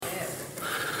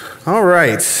All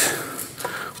right.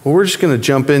 Well, we're just going to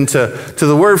jump into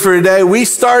the word for today. We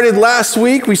started last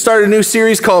week. We started a new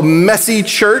series called Messy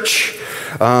Church,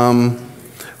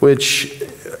 which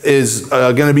is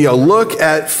going to be a look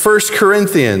at 1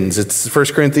 Corinthians. 1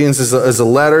 Corinthians is a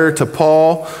letter to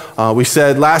Paul. We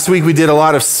said last week we did a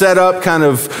lot of setup, kind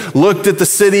of looked at the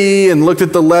city and looked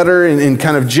at the letter in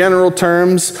kind of general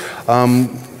terms.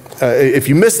 If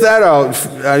you missed that,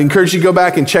 I encourage you to go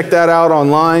back and check that out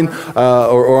online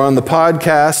or on the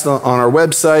podcast on our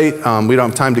website. We don't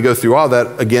have time to go through all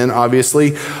that again,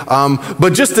 obviously.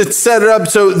 But just to set it up,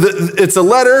 so it's a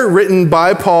letter written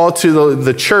by Paul to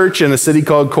the church in a city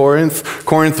called Corinth.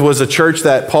 Corinth was a church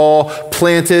that Paul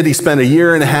planted. He spent a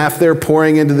year and a half there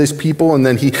pouring into these people, and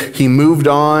then he moved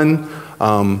on.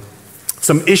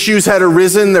 Some issues had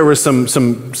arisen. There was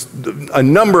a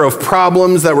number of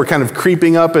problems that were kind of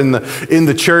creeping up in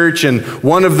the church, and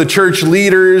one of the church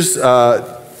leaders,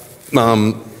 a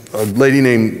lady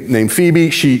named Phoebe,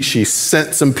 she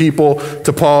sent some people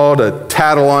to Paul to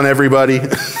tattle on everybody.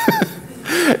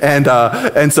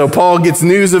 And so Paul gets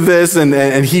news of this,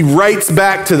 and he writes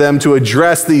back to them to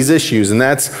address these issues, and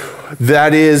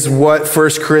that is what 1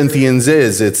 Corinthians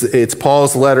is. It's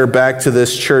Paul's letter back to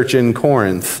this church in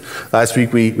Corinth. Last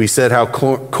week we said how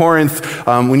Corinth,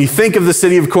 when you think of the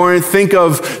city of Corinth, think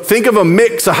of a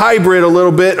mix, a hybrid a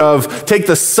little bit of take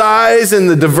the size and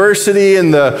the diversity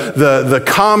and the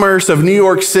commerce of New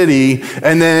York City,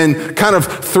 and then kind of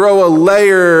throw a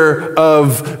layer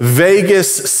of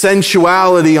Vegas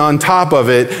sensuality on top of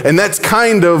it. And that's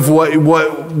kind of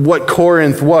what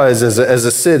Corinth was as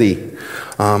a city.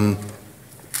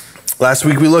 Last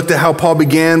week we looked at how Paul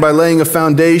began by laying a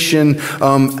foundation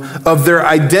of their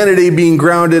identity being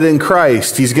grounded in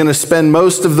Christ. He's going to spend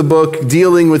most of the book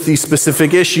dealing with these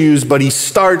specific issues, but he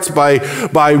starts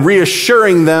by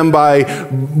reassuring them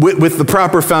with the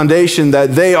proper foundation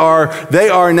that they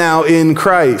are now in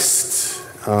Christ.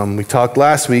 We talked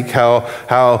last week how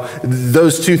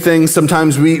those two things,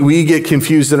 sometimes we get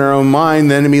confused in our own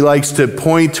mind. The enemy likes to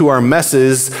point to our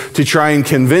messes to try and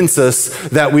convince us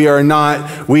that we are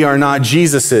not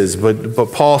Jesus's.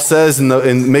 But Paul says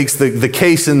and makes the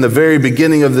case in the very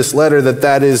beginning of this letter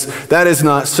that is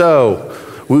not so.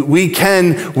 We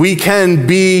can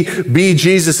be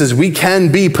Jesus's. We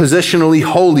can be positionally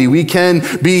holy. We can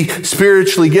be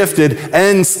spiritually gifted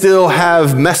and still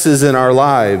have messes in our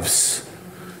lives.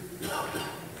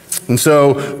 And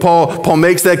so Paul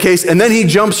makes that case, and then he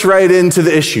jumps right into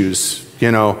the issues.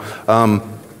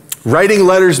 Writing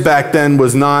letters back then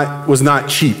was not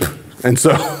cheap. And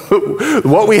so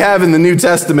what we have in the New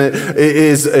Testament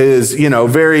is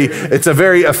it's a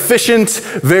very efficient,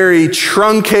 very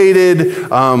truncated,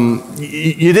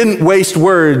 you didn't waste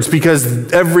words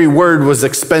because every word was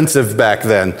expensive back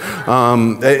then.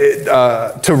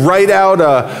 To write out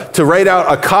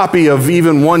a copy of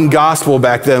even one gospel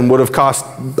back then would have cost,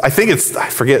 I forget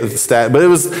the stat, but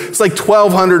it's like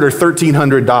 $1,200 or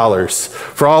 $1,300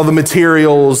 for all the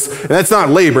materials. And that's not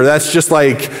labor, that's just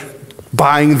like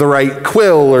buying the right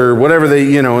quill or whatever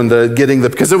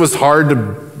because it was hard to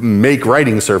make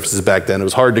writing surfaces back then. It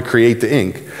was hard to create the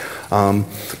ink.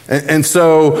 And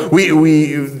so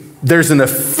there's an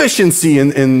efficiency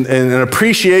and an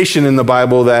appreciation in the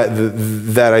Bible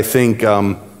that I think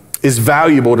is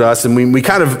valuable to us. And we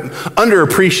kind of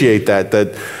underappreciate that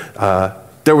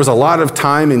there was a lot of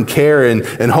time and care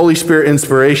and Holy Spirit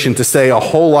inspiration to say a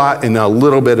whole lot in a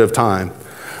little bit of time.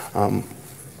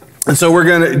 And so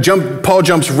Paul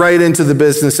jumps right into the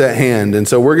business at hand. And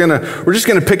so we're just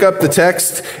gonna pick up the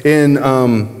text in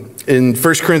 1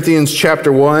 Corinthians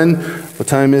chapter 1. What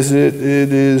time is it?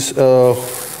 It is so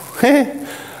it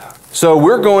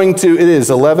is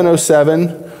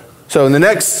 11:07. So in the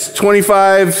next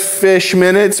 25-ish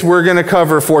minutes, we're gonna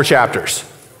cover 4 chapters.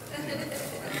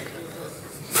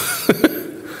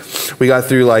 We got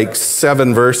through like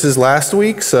 7 verses last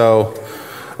week, so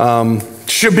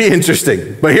should be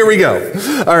interesting, but here we go.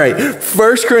 All right,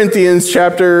 1 Corinthians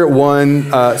chapter 1,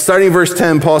 starting verse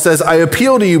 10, Paul says, I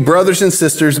appeal to you, brothers and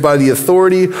sisters, by the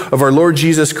authority of our Lord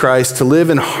Jesus Christ, to live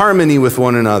in harmony with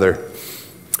one another.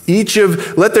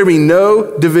 Let there be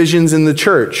no divisions in the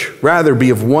church. Rather, be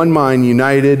of one mind,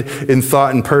 united in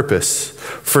thought and purpose.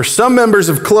 For some members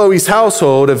of Chloe's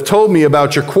household have told me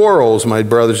about your quarrels, my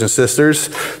brothers and sisters.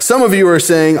 Some of you are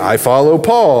saying, I follow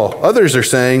Paul. Others are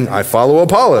saying, I follow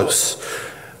Apollos.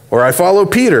 Or I follow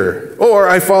Peter. Or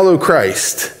I follow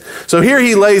Christ. So here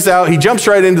he jumps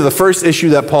right into the first issue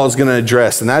that Paul's going to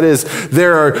address. And that is,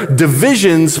 there are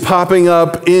divisions popping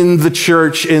up in the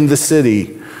church, in the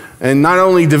city. And not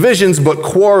only divisions, but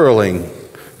quarreling.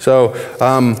 So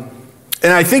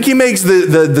And I think he makes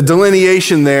the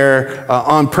delineation there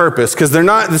on purpose, because they're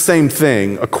not the same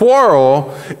thing. A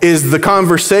quarrel is the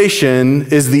conversation,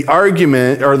 is the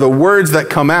argument, or the words that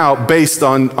come out based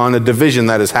on a division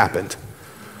that has happened.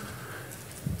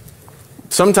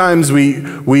 Sometimes we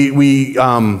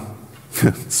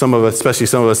some of us, especially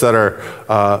some of us that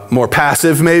are more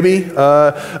passive maybe, we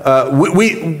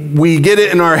get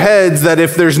it in our heads that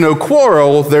if there's no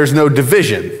quarrel, there's no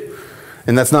division.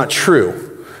 And that's not true.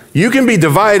 You can be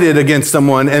divided against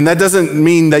someone, and that doesn't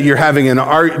mean that you're having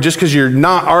just because you're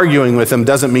not arguing with them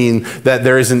doesn't mean that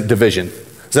there isn't division.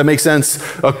 Does that make sense?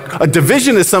 A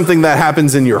division is something that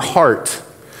happens in your heart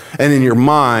and in your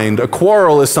mind. A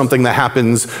quarrel is something that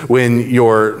happens when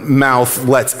your mouth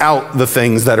lets out the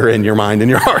things that are in your mind and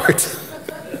your heart.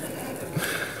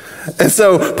 And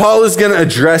so Paul is going to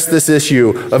address this issue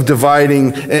of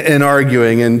dividing and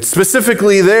arguing. And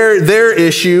specifically, their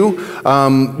issue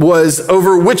was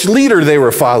over which leader they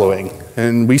were following.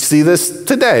 And we see this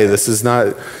today. This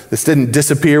didn't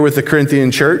disappear with the Corinthian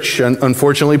church.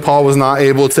 Unfortunately, Paul was not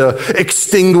able to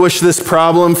extinguish this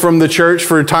problem from the church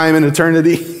for time and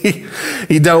eternity.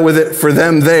 He dealt with it for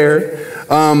them there.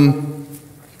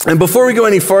 And before we go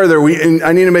any farther,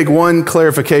 I need to make one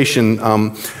clarification.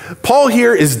 Paul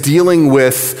here is dealing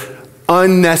with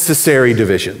unnecessary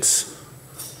divisions.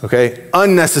 Okay?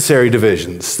 Unnecessary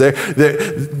divisions. They're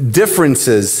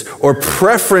differences or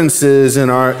preferences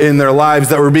in their lives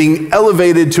that were being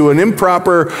elevated to an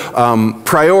improper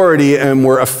priority and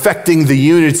were affecting the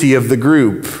unity of the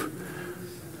group.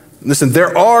 Listen,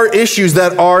 there are issues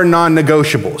that are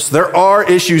non-negotiables. There are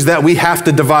issues that we have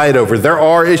to divide over. There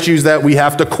are issues that we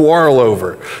have to quarrel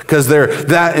over because they're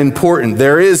that important.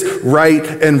 There is right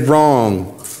and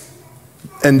wrong.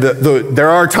 And there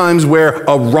are times where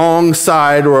a wrong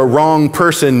side or a wrong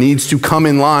person needs to come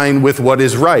in line with what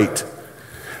is right.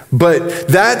 But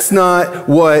that's not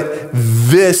what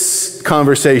this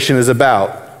conversation is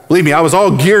about. Believe me, I was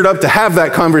all geared up to have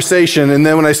that conversation, and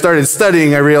then when I started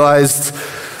studying, I realized,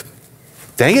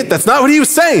 dang it, that's not what he was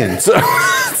saying.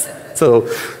 So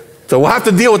we'll have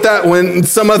to deal with that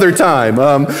some other time.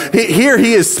 Here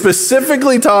he is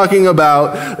specifically talking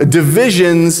about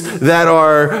divisions that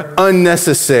are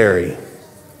unnecessary.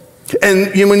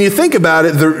 And when you think about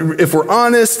it, if we're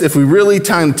honest, if we really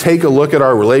take a look at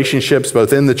our relationships,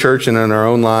 both in the church and in our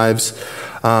own lives,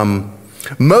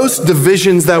 most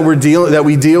divisions that we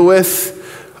deal with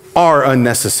are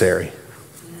unnecessary.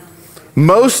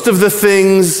 Most of the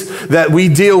things that we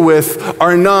deal with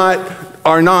are not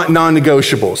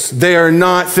non-negotiables. They are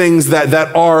not things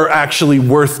that are actually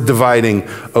worth dividing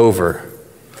over.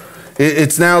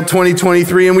 It's now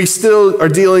 2023, and we still are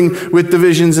dealing with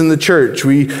divisions in the church.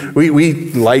 We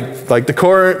like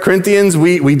the Corinthians,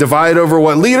 we divide over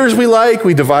what leaders we like.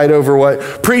 We divide over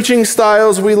what preaching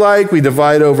styles we like. We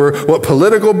divide over what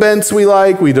political bents we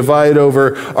like. We divide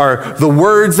over the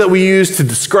words that we use to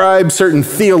describe certain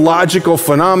theological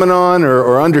phenomenon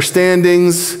or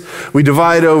understandings. We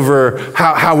divide over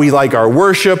how we like our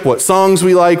worship, what songs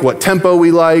we like, what tempo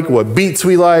we like, what beats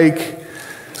we like.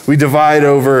 We divide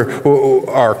over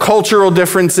our cultural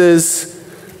differences.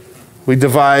 We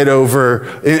divide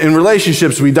over, in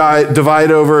relationships, we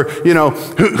divide over,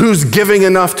 who's giving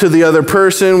enough to the other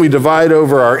person. We divide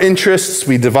over our interests.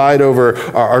 We divide over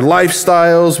our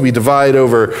lifestyles. We divide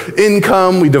over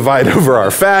income. We divide over our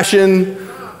fashion.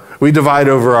 We divide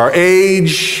over our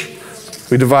age.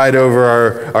 We divide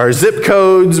over our zip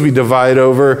codes. We divide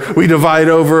over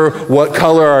what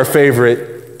color our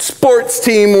favorite sports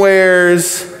team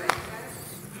wears.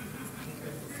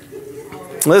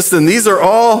 Listen, these are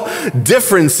all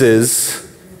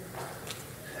differences,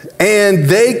 and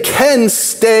they can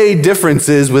stay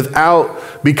differences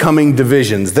without becoming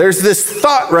divisions. There's this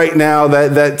thought right now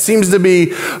that seems to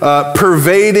be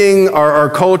pervading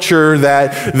our culture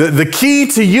that the key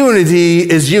to unity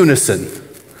is unison.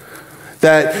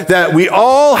 That we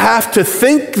all have to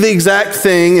think the exact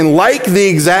thing and like the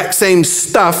exact same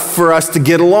stuff for us to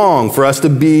get along, for us to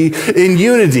be in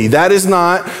unity. That is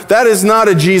not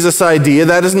a Jesus idea.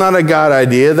 That is not a God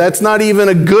idea. That's not even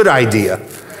a good idea.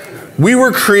 We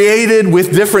were created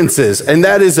with differences, and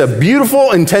that is a beautiful,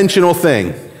 intentional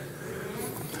thing.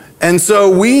 And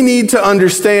so we need to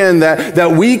understand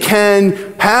that we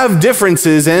can have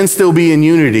differences and still be in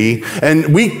unity,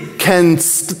 and we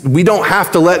don't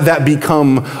have to let that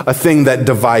become a thing that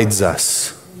divides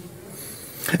us.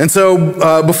 And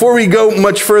so before we go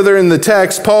much further in the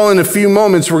text, Paul, in a few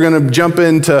moments, we're going to jump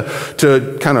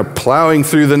into kind of plowing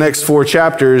through the next 4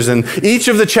 chapters. And each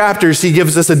of the chapters, he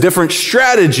gives us a different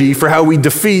strategy for how we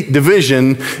defeat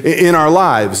division in our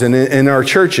lives and in our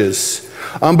churches.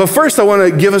 But first, I want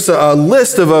to give us a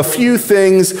list of a few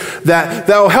things that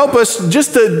will help us.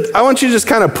 I want you to just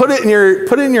kind of put it in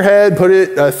your head,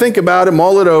 think about it,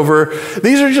 mull it over.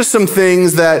 These are just some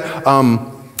things that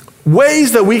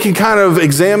ways that we can kind of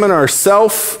examine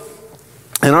ourselves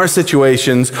and our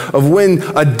situations of when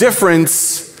a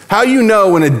difference. How you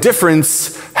know when a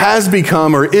difference has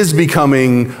become or is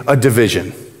becoming a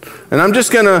division. And I'm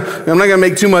not gonna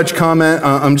make too much comment.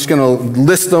 I'm just gonna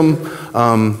list them,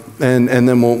 and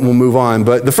then we'll move on.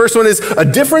 But the first one is, a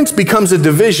difference becomes a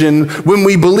division when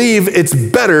we believe it's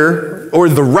better or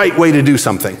the right way to do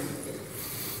something.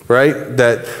 Right?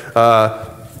 That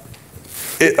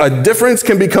a difference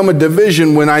can become a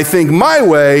division when I think my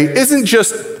way isn't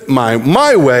just my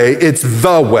way, it's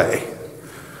the way.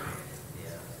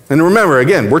 And remember,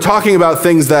 again, we're talking about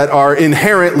things that are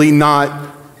inherently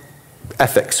not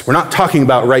ethics. We're not talking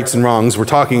about rights and wrongs. We're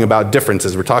talking about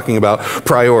differences. We're talking about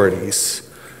priorities.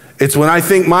 It's when I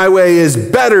think my way is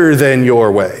better than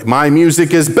your way. My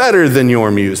music is better than your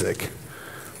music.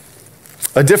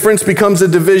 A difference becomes a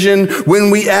division when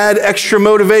we add extra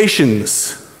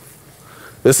motivations.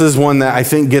 This is one that I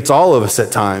think gets all of us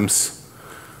at times,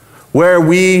 where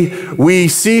we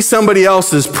see somebody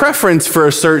else's preference for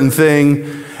a certain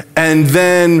thing, and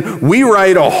then we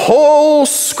write a whole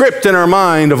script in our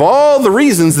mind of all the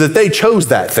reasons that they chose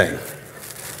that thing,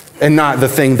 and not the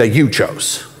thing that you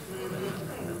chose.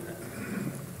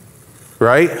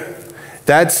 Right?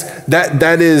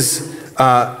 That is.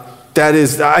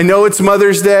 I know it's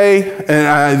Mother's Day, and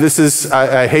I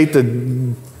hate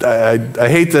to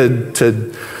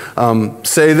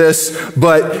say this,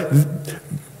 but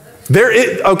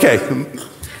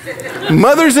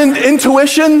mother's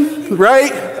intuition,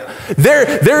 right?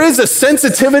 There is a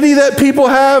sensitivity that people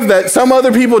have that some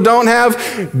other people don't have,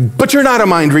 but you're not a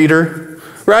mind reader,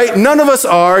 right? None of us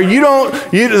are.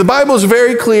 The Bible's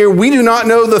very clear. We do not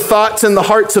know the thoughts and the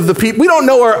hearts of the people. We don't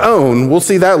know our own. We'll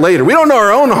see that later. We don't know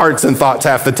our own hearts and thoughts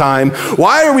half the time.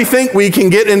 Why do we think we can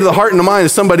get into the heart and the mind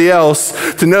of somebody else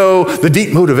to know the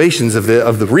deep motivations of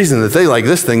the reason that they like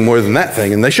this thing more than that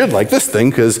thing, and they should like this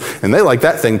thing and they like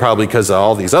that thing probably because of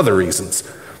all these other reasons?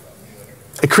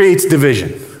 It creates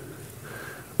division.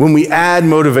 When we add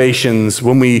motivations,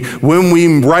 when we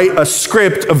write a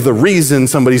script of the reason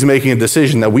somebody's making a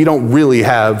decision that we don't really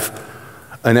have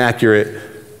an accurate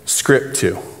script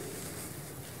to.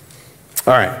 All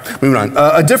right, moving on.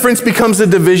 A difference becomes a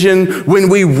division when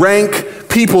we rank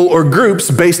people or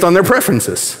groups based on their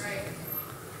preferences.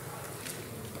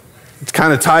 It's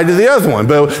kind of tied to the other one,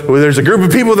 but there's a group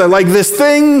of people that like this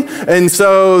thing, and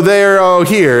so they're all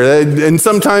here. And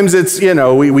sometimes it's,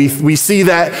 we see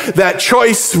that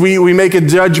choice, we make a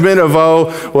judgment of,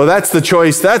 that's the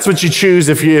choice, that's what you choose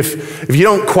if you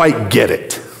don't quite get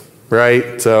it,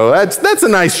 right? So that's a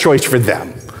nice choice for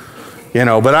them,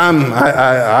 but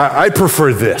I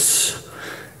prefer this,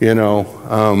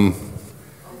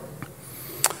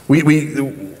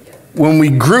 When we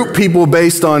group people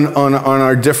based on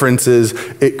our differences,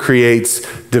 it creates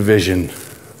division.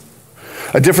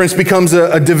 A difference becomes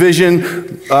a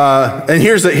division, and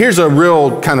here's a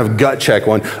real kind of gut check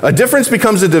one. A difference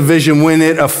becomes a division when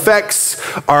it affects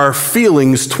our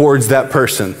feelings towards that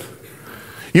person.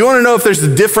 You want to know if there's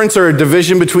a difference or a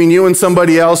division between you and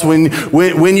somebody else?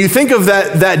 When you think of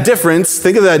that difference,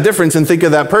 think of that difference and think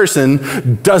of that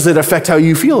person, does it affect how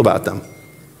you feel about them?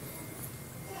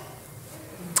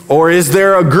 Or is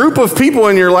there a group of people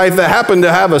in your life that happen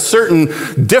to have a certain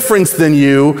difference than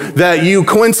you, that you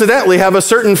coincidentally have a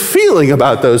certain feeling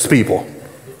about those people?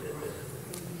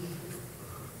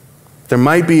 There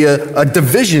might be a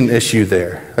division issue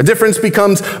there. A difference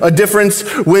becomes a difference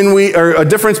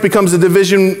becomes a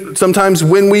division sometimes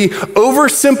when we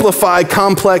oversimplify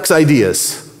complex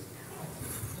ideas.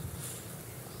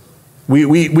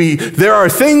 There are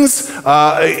things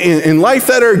in life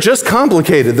that are just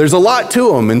complicated. There's a lot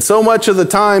to them, and so much of the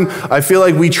time, I feel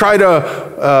like we try to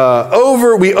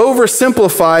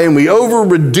oversimplify and we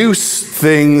over-reduce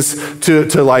things to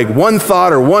like one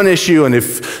thought or one issue. And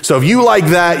if you like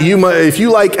that, if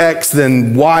you like X,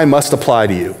 then Y must apply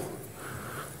to you.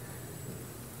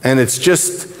 And it's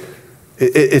just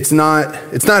it's not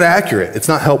accurate. It's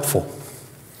not helpful.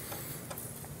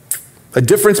 A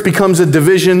difference becomes a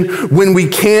division when we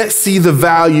can't see the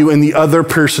value in the other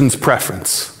person's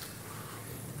preference.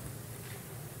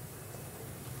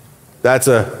 That's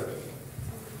a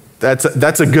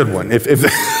good one. If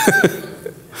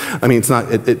I mean, it's not.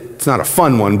 it's not a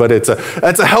fun one, but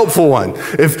that's a helpful one.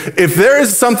 If there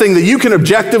is something that you can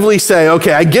objectively say,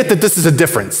 okay, I get that this is a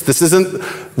difference. This isn't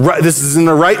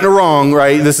a right and a wrong,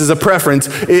 right? This is a preference.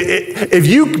 If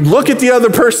you look at the other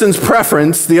person's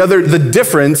preference, the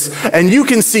difference, and you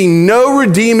can see no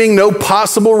redeeming, no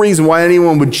possible reason why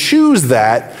anyone would choose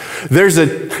that, there's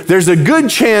a good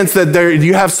chance that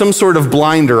you have some sort of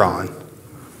blinder on.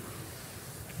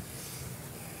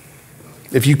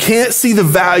 If you can't see the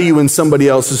value in somebody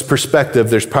else's perspective,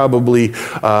 there's probably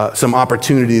some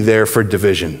opportunity there for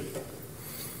division.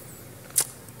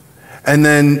 And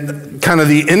then kind of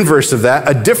the inverse of that,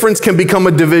 a difference can become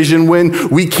a division when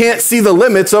we can't see the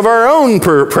limits of our own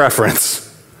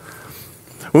preference.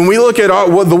 When we look at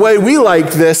the way we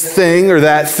like this thing or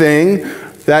that thing,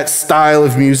 that style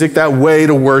of music, that way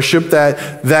to worship,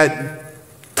 that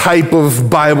type of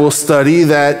Bible study,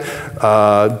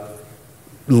 that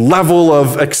level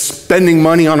of expending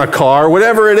money on a car,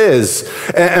 whatever it is.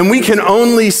 And we can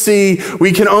only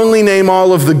name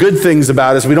all of the good things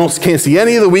about us. We can't see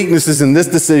any of the weaknesses in this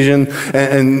decision.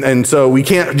 And so we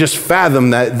can't just fathom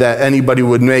that anybody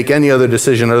would make any other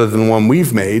decision other than one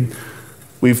we've made.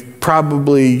 We've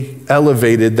probably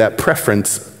elevated that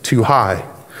preference too high.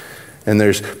 And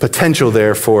there's potential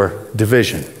there for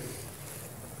division.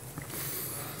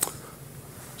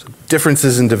 So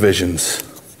differences and divisions.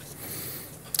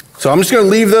 So I'm just going to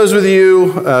leave those with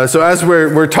you. So as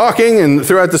we're talking and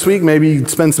throughout this week, maybe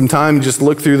spend some time and just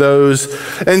look through those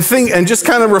and think and just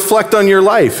kind of reflect on your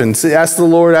life and ask the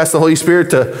Lord, ask the Holy Spirit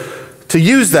to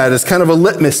use that as kind of a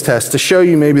litmus test to show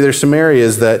you maybe there's some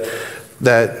areas that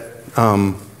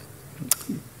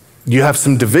you have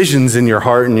some divisions in your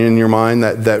heart and in your mind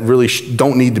that really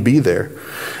don't need to be there.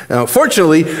 Now,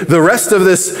 fortunately, the rest of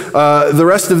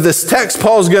this text,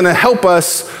 Paul's going to help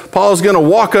us. Paul's going to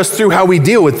walk us through how we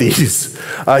deal with these.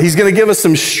 He's going to give us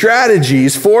some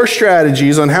four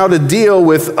strategies on how to deal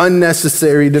with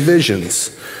unnecessary divisions.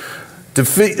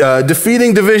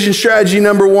 Defeating division strategy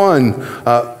number 1.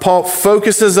 Paul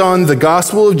focuses on the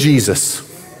gospel of Jesus.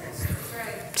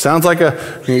 Sounds like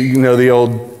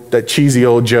that cheesy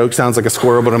old joke. Sounds like a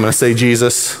squirrel, but I'm going to say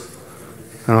Jesus.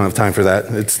 I don't have time for that.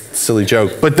 It's a silly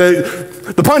joke. But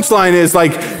the punchline is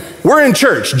like, we're in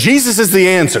church. Jesus is the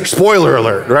answer. Spoiler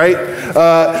alert,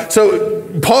 right? So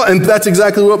Paul, and that's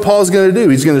exactly what Paul's going to do.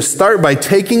 He's going to start by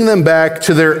taking them back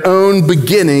to their own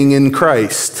beginning in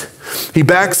Christ. He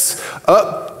backs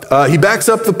up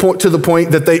to the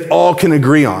point that they all can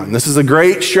agree on. This is a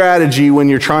great strategy when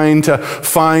you're trying to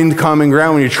find common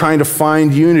ground, when you're trying to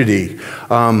find unity.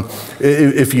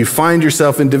 If you find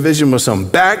yourself in division with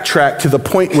someone, backtrack to the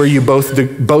point where you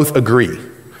both agree.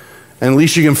 And at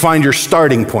least you can find your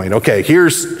starting point. Okay,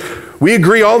 we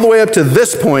agree all the way up to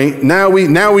this point. Now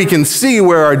we can see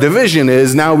where our division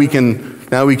is. Now we can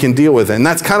deal with it. And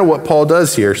that's kind of what Paul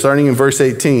does here, starting in verse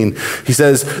 18. He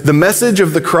says, the message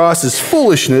of the cross is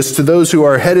foolishness to those who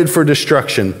are headed for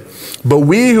destruction. But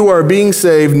we who are being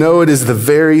saved know it is the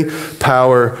very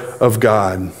power of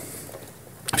God.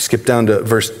 Skip down to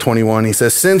verse 21. He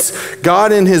says, since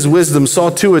God in his wisdom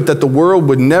saw to it that the world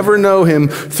would never know him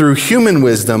through human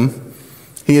wisdom,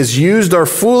 he has used our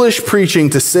foolish preaching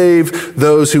to save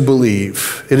those who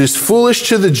believe. It is foolish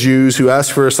to the Jews who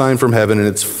ask for a sign from heaven, and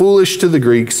it's foolish to the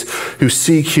Greeks who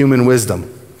seek human wisdom.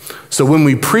 So when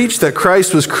we preach that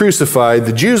Christ was crucified,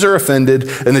 the Jews are offended,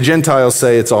 and the Gentiles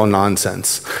say it's all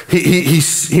nonsense.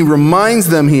 He reminds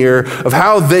them here of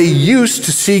how they used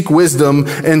to seek wisdom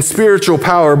and spiritual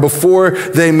power before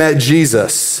they met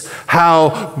Jesus.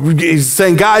 How he's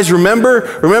saying, guys,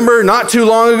 remember not too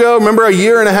long ago, remember a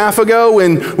year and a half ago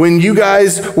when you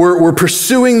guys were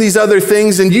pursuing these other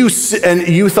things and you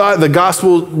thought the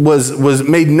gospel was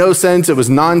made no sense, it was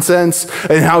nonsense,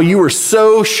 and how you were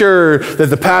so sure that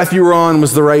the path you were on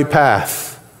was the right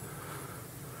path.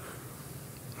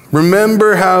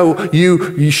 Remember how you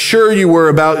were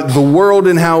about the world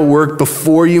and how it worked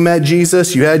before you met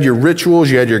Jesus? You had your rituals,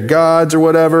 you had your gods or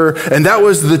whatever, and that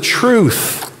was the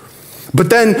truth. But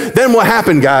then what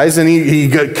happened, guys? And he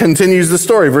continues the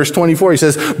story. Verse 24, he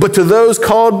says, but to those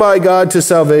called by God to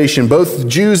salvation, both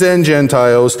Jews and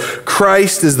Gentiles,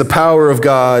 Christ is the power of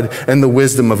God and the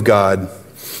wisdom of God.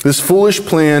 This foolish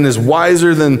plan is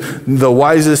wiser than the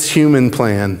wisest human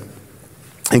plan.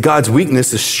 And God's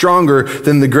weakness is stronger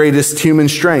than the greatest human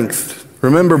strength.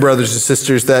 Remember, brothers and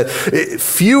sisters, that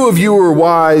few of you were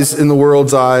wise in the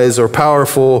world's eyes or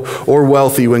powerful or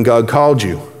wealthy when God called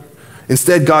you.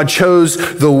 Instead, God chose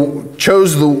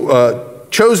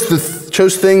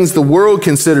things the world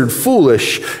considered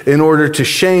foolish in order to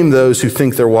shame those who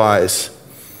think they're wise.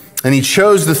 And he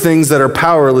chose the things that are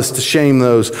powerless to shame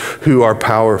those who are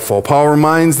powerful. Paul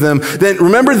reminds them, then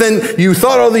you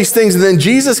thought all these things, and then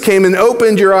Jesus came and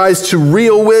opened your eyes to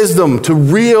real wisdom, to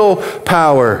real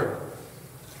power.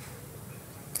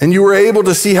 And you were able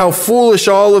to see how foolish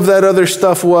all of that other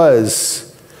stuff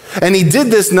was. And he did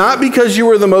this not because you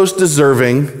were the most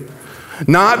deserving,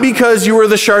 not because you were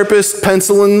the sharpest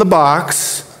pencil in the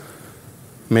box.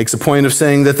 He makes a point of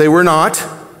saying that they were not.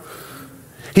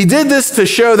 He did this to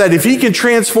show that if he could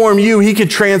transform you, he could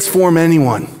transform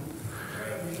anyone.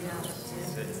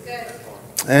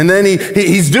 And then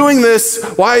he's doing this.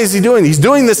 Why is he doing this? He's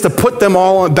doing this to put them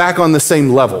all back on the same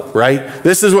level, right?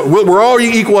 This is what we're all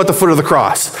equal at the foot of the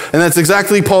cross. And that's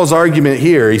exactly Paul's argument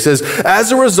here. He says,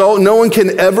 as a result, no one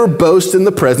can ever boast in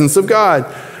the presence of God.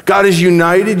 God has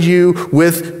united you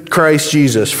with Christ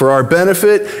Jesus. For our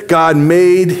benefit, God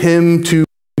made him to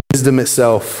wisdom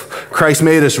itself. Christ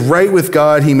made us right with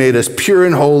God. He made us pure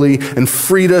and holy and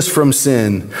freed us from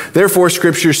sin. Therefore,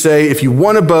 scriptures say, if you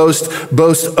want to boast,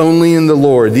 boast only in the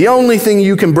Lord. The only thing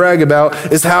you can brag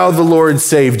about is how the Lord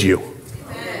saved you.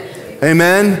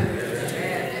 Amen?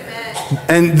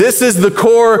 And this is the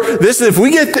core. If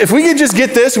we could just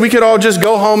get this, we could all just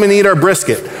go home and eat our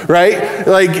brisket, right?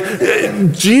 Like,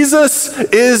 Jesus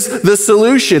is the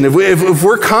solution.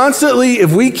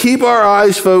 If we keep our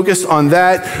eyes focused on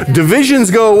that,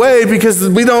 divisions go away because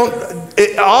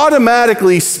it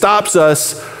automatically stops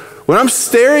us. When I'm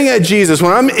staring at Jesus,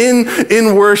 when I'm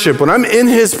in worship, when I'm in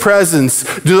his presence,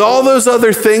 do all those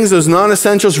other things, those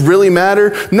non-essentials really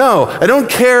matter? No, I don't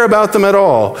care about them at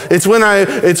all. It's when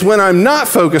I'm not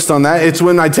focused on that, it's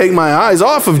when I take my eyes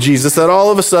off of Jesus that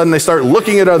all of a sudden I start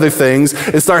looking at other things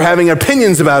and start having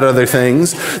opinions about other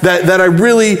things that I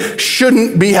really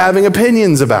shouldn't be having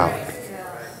opinions about.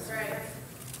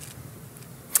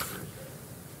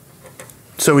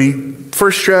 So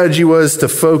first strategy was to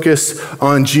focus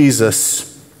on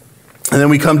Jesus. And then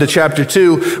we come to chapter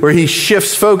 2, where he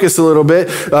shifts focus a little bit.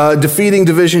 Defeating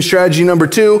division strategy number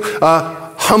 2,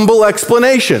 humble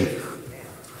explanation.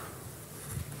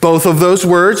 Both of those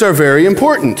words are very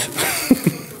important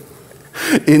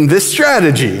in this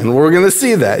strategy, and we're going to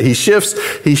see that. He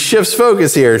shifts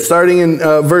focus here. Starting in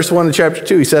verse 1 of chapter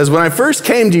 2, he says, when I first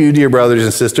came to you, dear brothers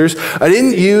and sisters, I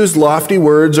didn't use lofty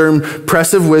words or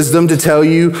impressive wisdom to tell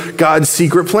you God's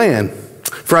secret plan.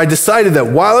 For I decided that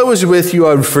while I was with you,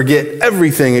 I would forget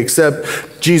everything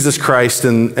except Jesus Christ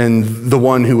and the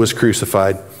one who was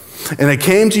crucified. And I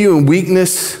came to you in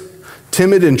weakness,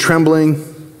 timid and trembling.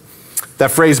 That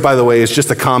phrase, by the way, is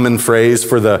just a common phrase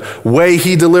for the way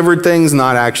he delivered things,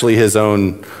 not actually his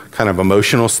own kind of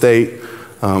emotional state.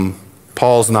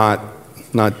 Paul's not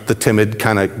the timid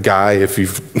kind of guy,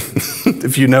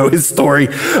 if you know his story.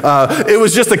 It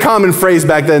was just a common phrase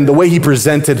back then. The way he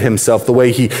presented himself, the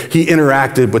way he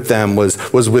interacted with them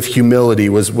was with humility,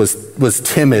 was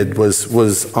timid,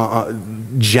 was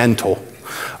gentle.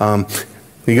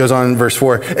 He goes on in verse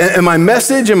 4, and my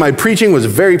message and my preaching was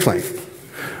very plain.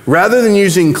 Rather than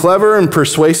using clever and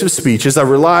persuasive speeches, I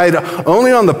relied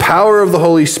only on the power of the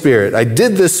Holy Spirit. I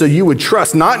did this so you would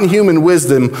trust not in human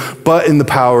wisdom, but in the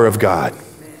power of God.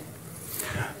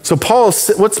 So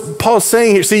what's Paul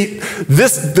saying here? See,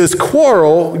 this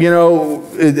quarrel,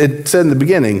 it said in the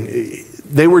beginning,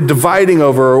 they were dividing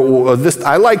over this.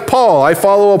 I like Paul. I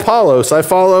follow Apollos. I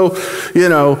follow,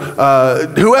 whoever.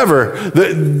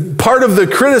 Part of the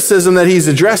criticism that he's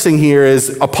addressing here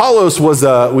is Apollos was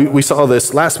we saw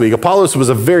this last week. Apollos was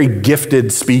a very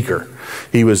gifted speaker.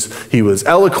 He was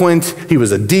eloquent. He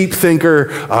was a deep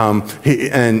thinker.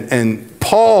 And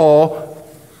Paul,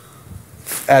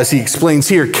 as he explains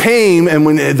here, came, and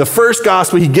when the first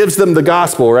gospel, he gives them the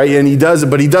gospel, right? And he does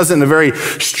it in a very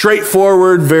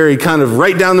straightforward, very kind of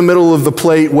right down the middle of the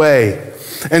plate way.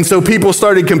 And so people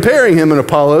started comparing him and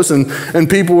Apollos, and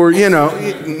people were,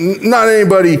 not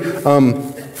anybody,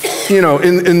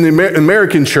 in the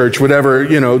American church would ever,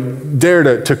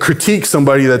 dare to critique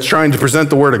somebody that's trying to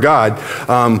present the word of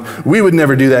God. We would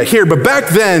never do that here. But back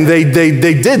then, they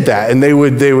did that, and they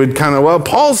would kind of, well,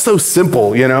 Paul's so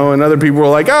simple, and other people were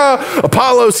like,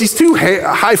 Apollos, he's too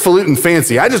highfalutin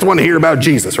fancy. I just want to hear about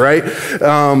Jesus, right?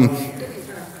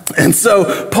 And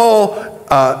so Paul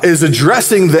is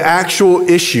addressing the actual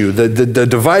issue, the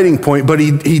dividing point, but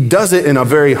he does it in a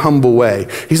very humble way.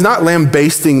 He's not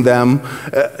lambasting them.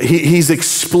 He's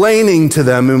explaining to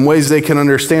them in ways they can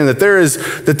understand that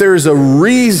there is a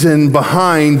reason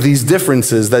behind these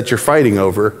differences that you're fighting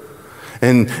over.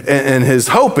 And his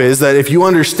hope is that if you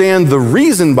understand the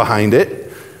reason behind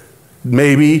it,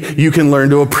 maybe you can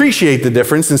learn to appreciate the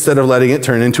difference instead of letting it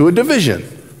turn into a division.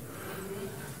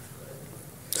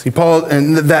 See, Paul,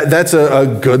 and that's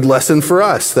a good lesson for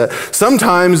us, that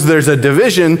sometimes there's a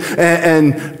division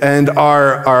and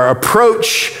our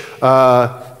approach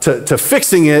to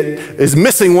fixing it is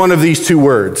missing one of these two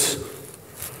words.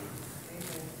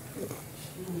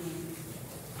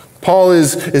 Paul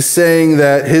is saying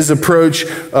that his approach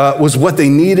was what they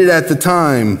needed at the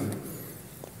time.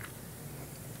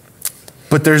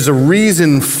 But there's a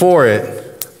reason for it.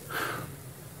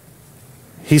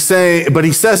 But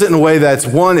he says it in a way that's,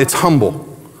 one, it's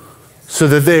humble, so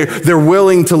that they're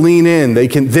willing to lean in. They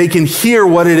can hear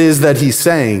what it is that he's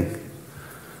saying.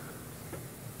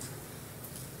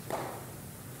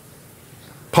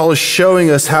 Paul is showing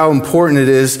us how important it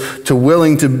is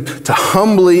to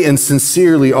humbly and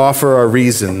sincerely offer our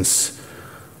reasons.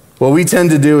 What we tend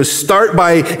to do is start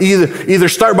by either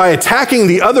start by attacking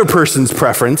the other person's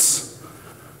preference,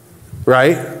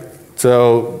 right?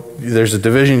 So there's a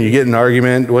division, you get an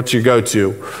argument, what's your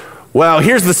go-to? Well,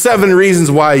 here's the 7 reasons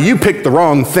why you picked the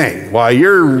wrong thing. Why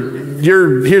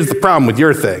here's the problem with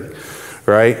your thing,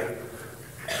 right?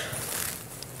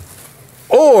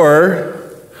 Or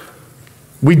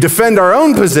we defend our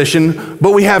own position,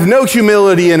 but we have no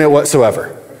humility in it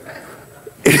whatsoever.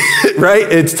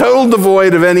 Right? It's total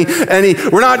devoid of any,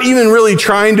 we're not even really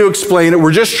trying to explain it.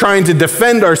 We're just trying to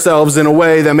defend ourselves in a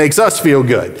way that makes us feel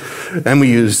good. And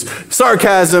we use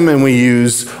sarcasm and we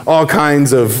use all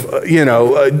kinds of,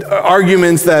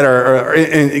 arguments that are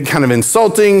kind of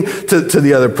insulting to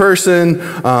the other person.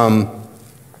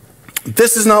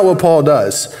 This is not what Paul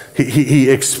does. He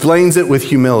explains it with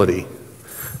humility.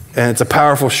 And it's a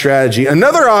powerful strategy.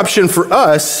 Another option for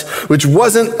us, which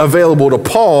wasn't available to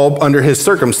Paul under his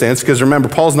circumstance, because remember,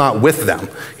 Paul's not with them.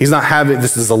 He's not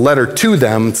this is a letter to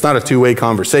them. It's not a two-way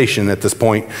conversation at this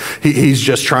point. He's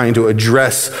just trying to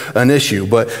address an issue.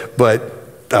 But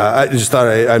I just thought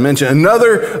I'd mention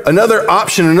another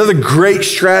option, another great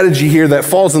strategy here that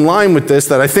falls in line with this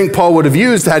that I think Paul would have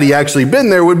used had he actually been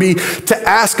there would be to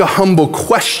ask a humble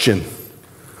question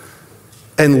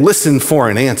and listen for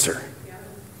an answer.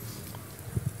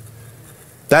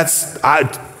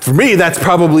 For me, that's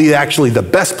probably actually the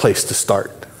best place to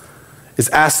start, is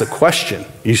ask the question.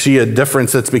 You see a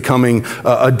difference that's becoming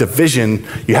a division.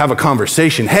 You have a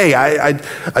conversation. Hey,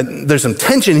 there's some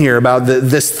tension here about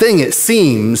this thing, it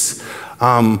seems.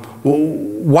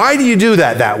 Why do you do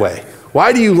that way?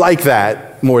 Why do you like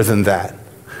that more than that?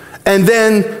 And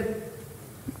then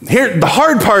here, the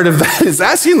hard part of that is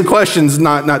asking the questions.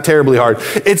 Not terribly hard.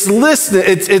 It's listening.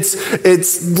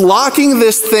 It's locking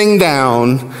this thing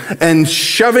down and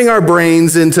shoving our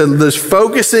brains into this,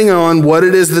 focusing on what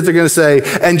it is that they're going to say,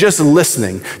 and just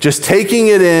listening, just taking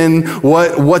it in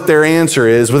what their answer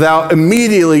is, without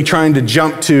immediately trying to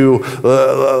jump to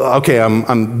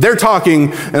they're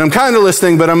talking and I'm kind of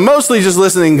listening, but I'm mostly just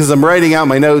listening because I'm writing out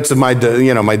my notes of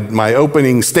my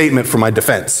opening statement for my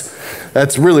defense.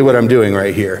 That's really what I'm doing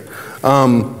right here.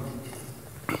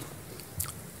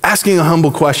 Asking a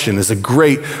humble question is a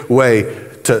great way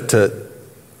to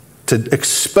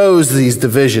expose these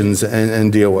divisions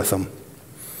and deal with them.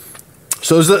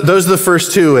 So those are the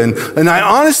first two. And I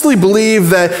honestly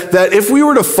believe that if we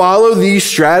were to follow these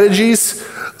strategies,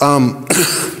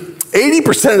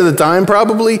 80% of the time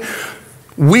probably,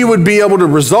 we would be able to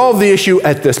resolve the issue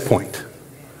at this point.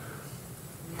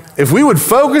 If we would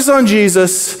focus on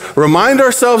Jesus, remind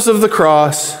ourselves of the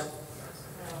cross,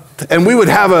 and we would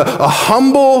have a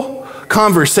humble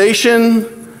conversation,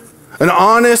 an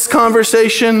honest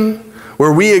conversation,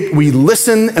 where we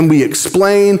listen and we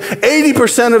explain,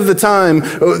 80% of the time,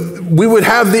 we would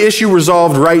have the issue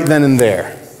resolved right then and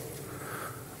there.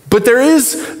 But there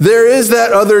is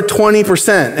that other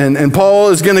 20%, and Paul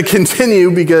is going to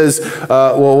continue because,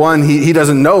 one, he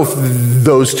doesn't know if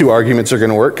those two arguments are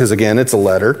going to work, because again, it's a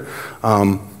letter.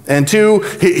 And two,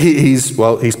 he's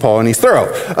Paul and he's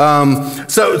thorough.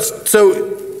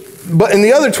 But in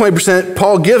the other 20%,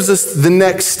 Paul gives us the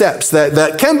next steps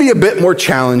that can be a bit more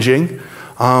challenging,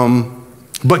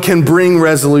 but can bring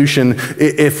resolution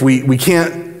if we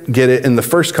can't get it in the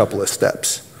first couple of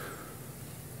steps.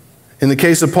 In the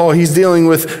case of Paul, he's dealing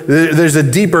with, there's a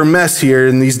deeper mess here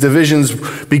in these divisions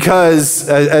because,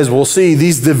 as we'll see,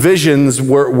 these divisions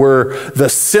were the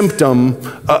symptom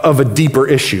of a deeper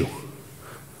issue.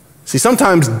 See,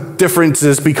 sometimes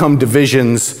differences become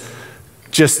divisions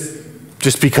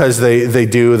just because they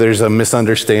do. There's a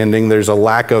misunderstanding. There's a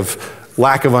lack of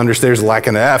understanding. There's a lack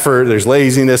of effort. There's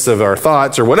laziness of our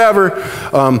thoughts or whatever.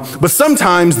 But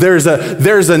sometimes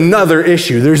there's another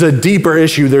issue. There's a deeper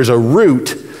issue. There's a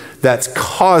root that's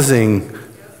causing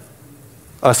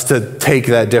us to take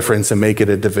that difference and make it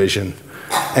a division.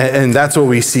 And that's what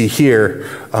we see here.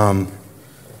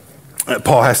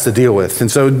 Paul has to deal with.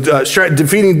 And so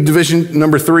defeating division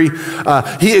number 3,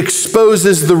 he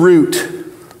exposes the root.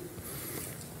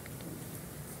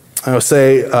 I will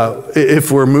say,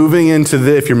 if you're moving into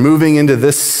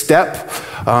this step,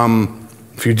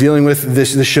 if you're dealing with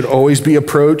this should always be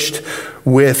approached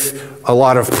with a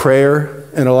lot of prayer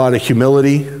and a lot of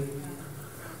humility.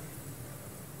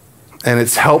 And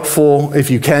it's helpful,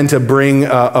 if you can, to bring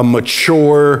a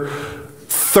mature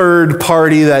third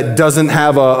party that doesn't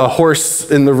have a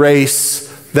horse in the race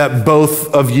that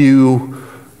both of you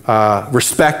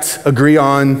respect, agree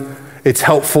on. It's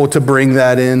helpful to bring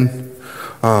that in.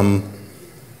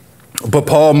 But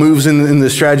Paul moves in the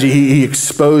strategy. He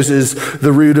exposes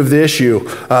the root of the issue.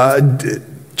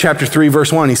 Chapter 3,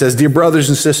 verse 1, he says, "Dear brothers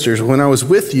and sisters, when I was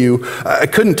with you, I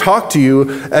couldn't talk to you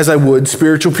as I would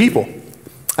spiritual people.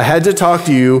 I had to talk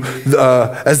to you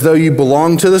as though you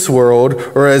belonged to this world,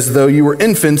 or as though you were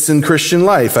infants in Christian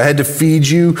life. I had to feed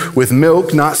you with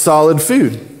milk, not solid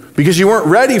food, because you weren't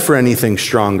ready for anything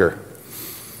stronger.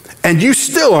 And you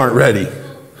still aren't ready.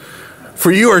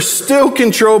 For you are still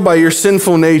controlled by your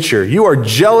sinful nature. You are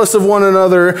jealous of one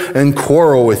another and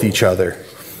quarrel with each other.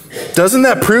 Doesn't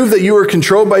that prove that you are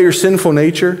controlled by your sinful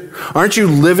nature? Aren't you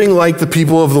living like the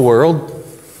people of the world?"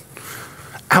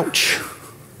 Ouch.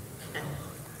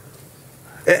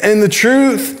 And the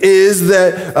truth is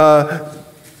that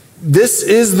this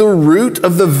is the root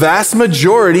of the vast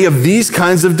majority of these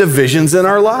kinds of divisions in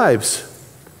our lives.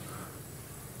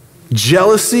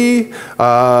 Jealousy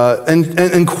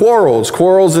and quarrels.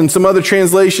 Quarrels in some other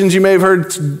translations you may have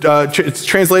heard, it's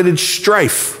translated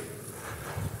strife.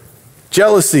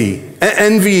 Jealousy,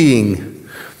 envying.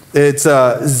 It's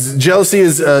jealousy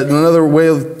is another way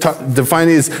of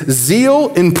defining it is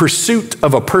zeal in pursuit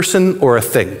of a person or a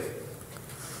thing.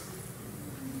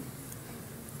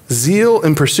 Zeal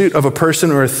in pursuit of a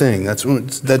person or a thing.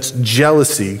 That's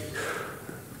jealousy.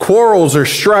 Quarrels or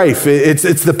strife.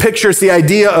 It's the picture. It's the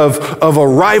idea of a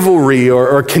rivalry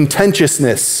or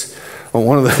contentiousness.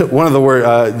 One of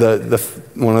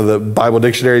the Bible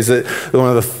dictionaries.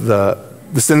 One of the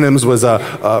synonyms was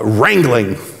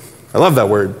wrangling. I love that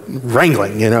word,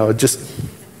 wrangling.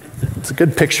 It's a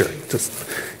good picture. Just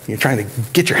you're trying to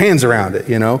get your hands around it.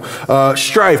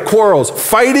 Strife, quarrels,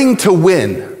 fighting to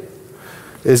win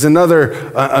is another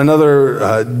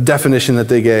definition that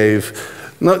they gave.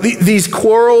 No, these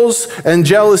quarrels and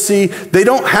jealousy, they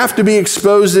don't have to be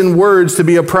exposed in words to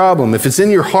be a problem. If it's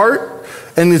in your heart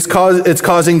and it's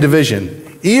causing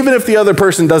division, even if the other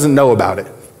person doesn't know about it.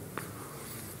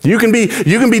 You can be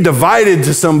divided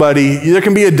to somebody. There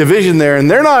can be a division there,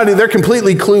 and they're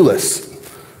completely clueless,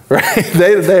 right?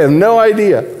 They have no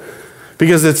idea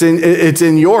because it's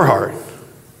in your heart.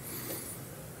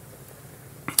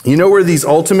 You know where these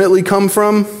ultimately come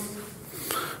from?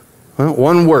 Well,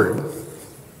 one word.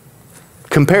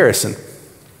 Comparison.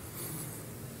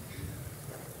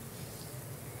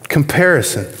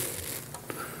 Comparison.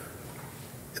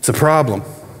 It's a problem.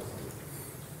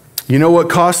 You know what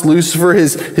cost Lucifer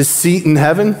his seat in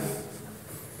heaven?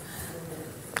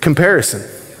 Comparison.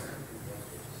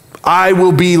 I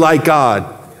will be like God.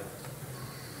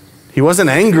 He wasn't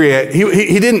angry at,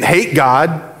 he didn't hate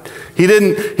God.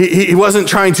 He wasn't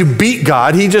trying to beat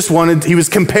God. He was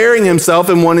comparing himself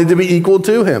and wanted to be equal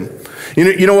to him.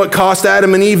 You know what cost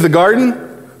Adam and Eve the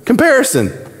garden?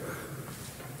 Comparison.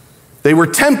 They were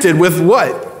tempted with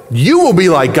what? You will be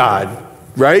like God,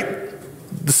 right?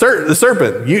 The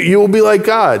serpent. You will be like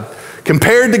God.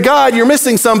 Compared to God, you're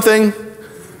missing something.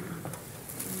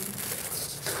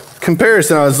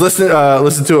 Comparison. I was listening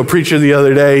to a preacher the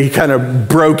other day. He kind of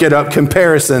broke it up.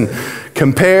 Comparison.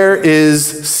 Compare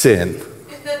is sin.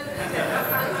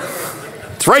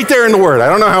 It's right there in the word. I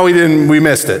don't know how we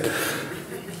missed it.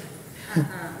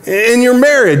 In your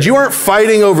marriage, you aren't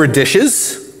fighting over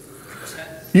dishes.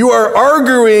 You are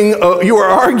arguing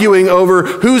over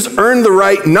who's earned the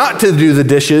right not to do the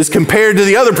dishes compared to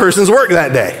the other person's work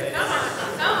that day.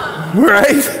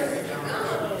 Right?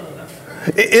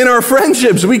 In our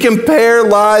friendships, we compare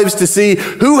lives to see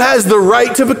who has the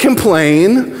right to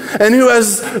complain and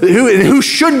who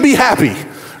should be happy.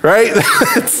 Right?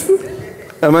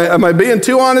 Am I being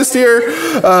too honest here?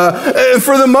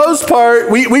 For the most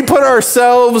part, we put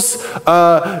ourselves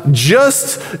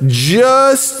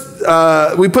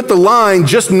we put the line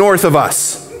just north of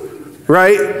us,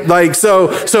 right? Like so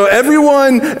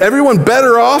everyone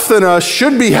better off than us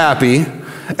should be happy,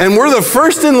 and we're the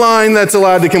first in line that's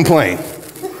allowed to complain,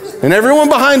 and everyone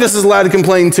behind us is allowed to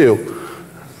complain too.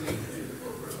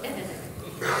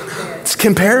 It's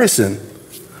comparison.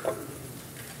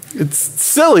 It's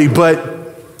silly, but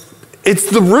it's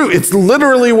the root. It's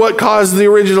literally what caused the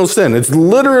original sin. It's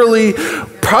literally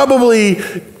probably,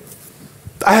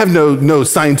 I have no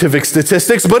scientific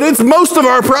statistics, but it's most of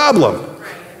our problem.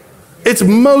 It's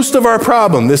most of our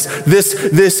problem,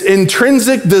 this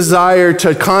intrinsic desire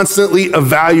to constantly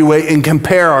evaluate and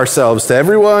compare ourselves to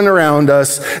everyone around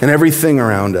us and everything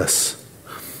around us.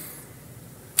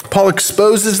 Paul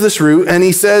exposes this root, and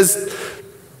he says,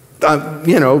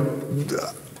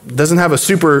 doesn't have a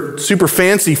super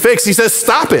fancy fix. He says,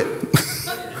 stop it.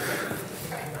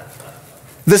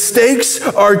 The stakes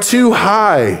are too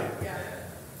high.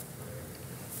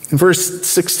 In verse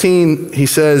 16, he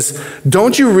says,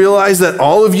 don't you realize that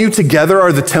all of you together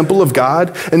are the temple of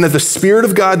God and that the Spirit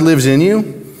of God lives in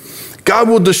you? God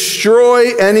will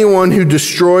destroy anyone who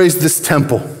destroys this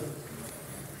temple.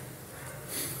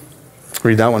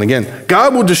 Read that one again.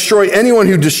 God will destroy anyone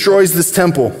who destroys this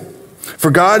temple. For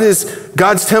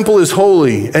God's temple is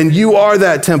holy, and you are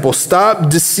that temple. Stop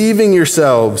deceiving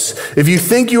yourselves. If you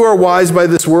think you are wise by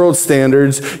this world's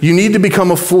standards, you need to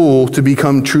become a fool to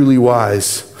become truly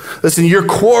wise. Listen, your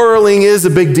quarreling is a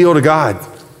big deal to God.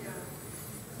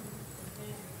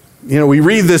 We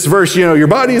read this verse, your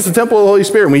body is the temple of the Holy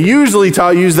Spirit. And we usually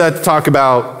use that to talk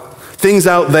about things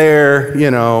out there,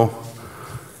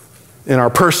 in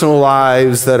our personal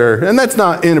lives and that's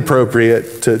not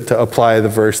inappropriate to apply the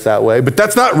verse that way, but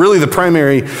that's not really the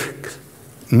primary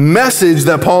message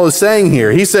that Paul is saying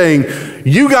here. He's saying,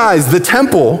 you guys, the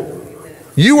temple,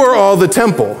 you are all the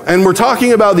temple. And we're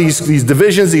talking about these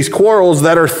divisions, these quarrels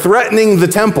that are threatening the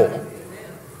temple.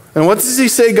 And what does he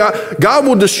say? God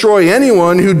will destroy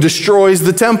anyone who destroys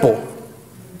the temple.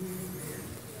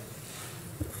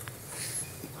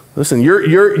 Listen,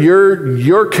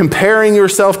 you're comparing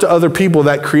yourself to other people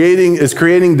that is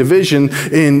creating division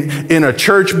in a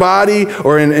church body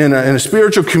or in a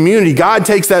spiritual community. God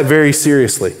takes that very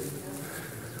seriously.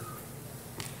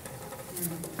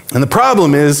 And the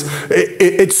problem is,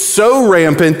 it's so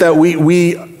rampant that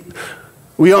we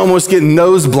almost get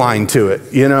nose blind to it,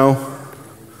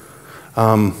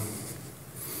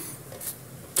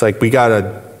 It's like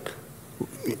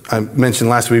I mentioned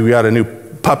last week, we got a new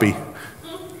puppy.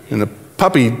 And the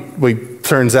puppy,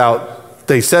 turns out,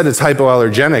 they said it's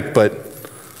hypoallergenic, but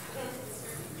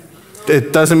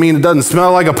it doesn't mean it doesn't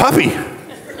smell like a puppy.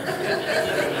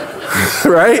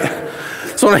 Right?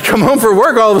 So when I come home from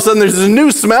work, all of a sudden there's a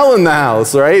new smell in the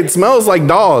house, right? It smells like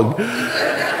dog.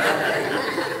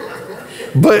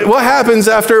 But what happens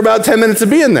after about 10 minutes of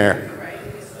being there?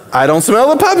 I don't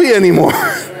smell the puppy anymore.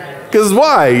 Because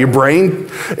why? Your brain,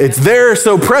 it's there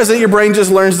so present, your brain just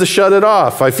learns to shut it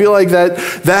off. I feel like that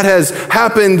has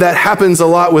happened, that happens a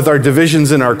lot with our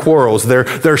divisions and our quarrels.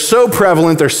 They're so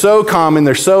prevalent, they're so common,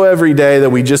 they're so everyday that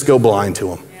we just go blind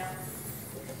to them.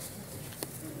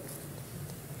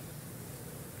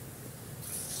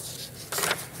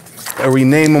 Or we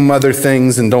name them other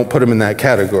things and don't put them in that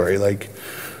category. Like,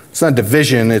 it's not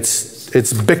division,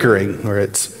 it's bickering, or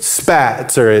it's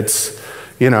spats, or it's,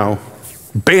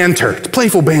 banter. It's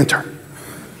playful banter.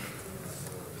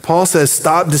 Paul says,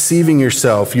 stop deceiving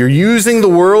yourself. You're using the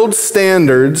world's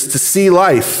standards to see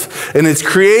life, and it's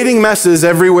creating messes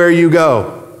everywhere you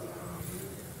go.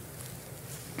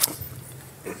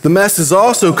 The mess is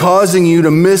also causing you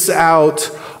to miss out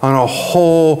on a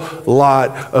whole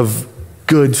lot of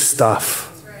good stuff.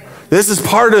 This is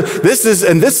part of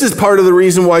the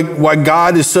reason why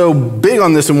God is so big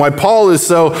on this and why Paul is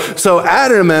so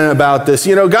adamant about this.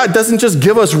 God doesn't just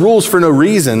give us rules for no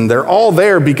reason. They're all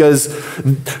there because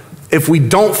if we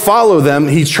don't follow them,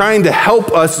 he's trying to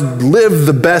help us live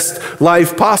the best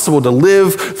life possible, to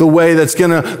live the way that's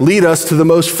going to lead us to the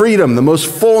most freedom, the most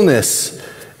fullness.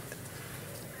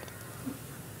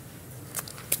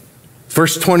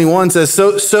 Verse 21 says,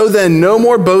 so then no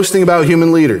more boasting about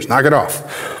human leaders. Knock it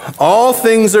off. All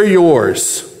things are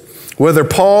yours, whether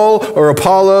Paul or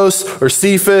Apollos or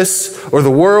Cephas or the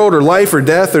world or life or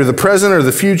death or the present or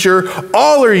the future,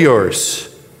 all are yours.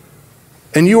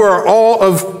 And you are all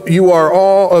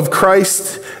of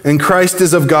Christ, and Christ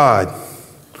is of God.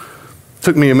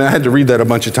 Took me a minute. I had to read that a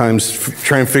bunch of times,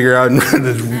 try and figure out, and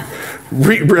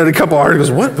read a couple articles.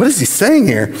 What is he saying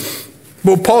here?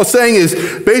 What Paul's saying is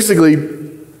basically,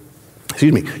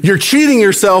 you're cheating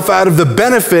yourself out of the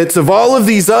benefits of all of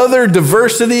these other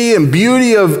diversity and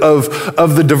beauty of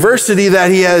the diversity that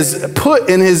he has put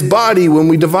in his body when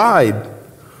we divide.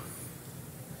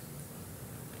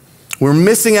 We're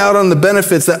missing out on the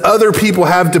benefits that other people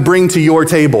have to bring to your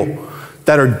table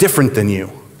that are different than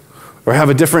you, or have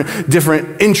a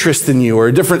different interest than you, or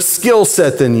a different skill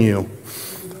set than you.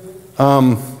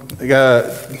 I got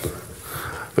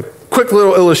a quick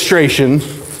little illustration.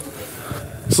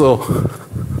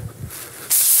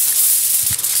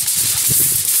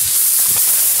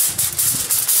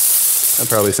 That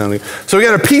probably sounded. So we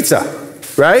got a pizza,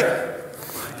 right?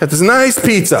 Got this nice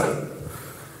pizza.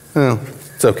 Well,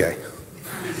 it's okay.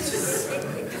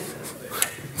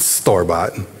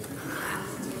 Store-bought.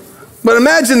 But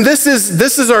imagine this is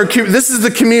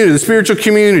the community, the spiritual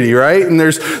community, right? And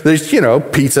there's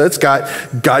pizza. It's got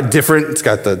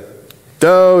the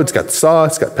dough, it's got the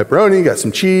sauce, it's got pepperoni, got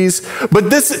some cheese.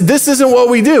 But this isn't what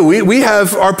we do. We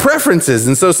have our preferences.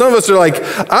 And so some of us are like,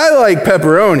 I like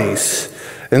pepperonis.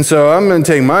 And so I'm going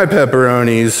to take my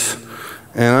pepperonis,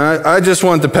 and I just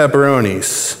want the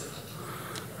pepperonis.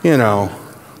 I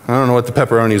don't know what the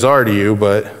pepperonis are to you,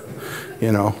 but,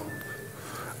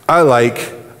 I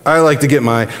like to get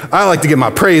my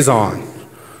praise on,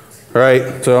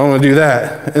 right? So I'm going to do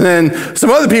that. And then some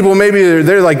other people, maybe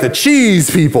they're like the cheese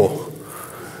people.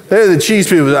 They're the cheese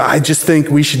people. I just think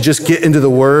we should just get into the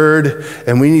Word,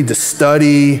 and we need to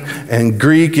study. And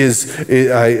Greek I'm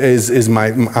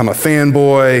a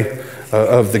fanboy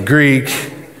of the Greek,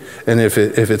 and if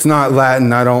it's not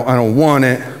Latin, I don't want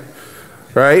it,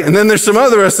 right? And then there's some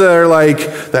other us that are like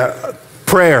that.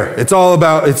 Prayer. It's all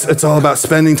about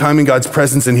spending time in God's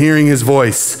presence and hearing His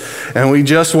voice. And we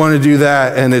just want to do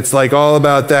that, and it's like all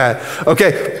about that.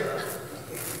 Okay.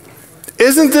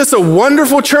 Isn't this a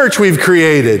wonderful church we've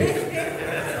created?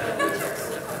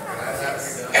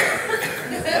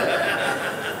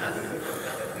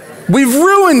 We've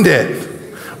ruined it.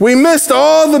 We missed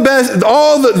all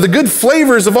the good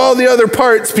flavors of all the other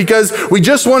parts because we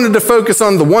just wanted to focus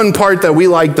on the one part that we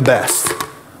like the best.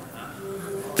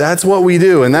 That's what we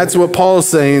do, and that's what Paul's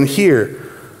saying here.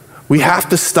 We have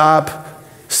to stop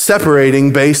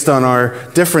separating based on our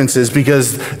differences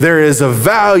because there is a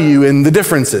value in the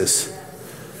differences.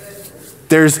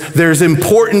 There's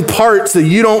important parts that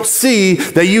you don't see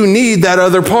that you need that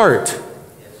other part.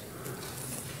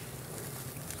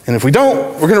 And if we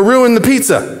don't, we're going to ruin the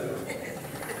pizza.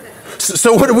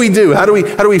 So what do we do? How do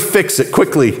we fix it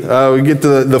quickly? We get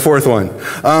to the fourth one.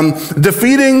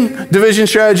 Defeating division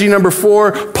strategy number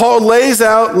 4. Paul lays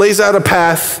out a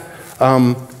path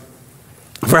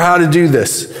for how to do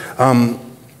this.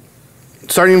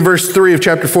 Starting in verse 3 of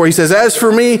chapter 4, he says, "As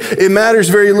for me, it matters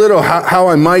very little how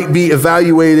I might be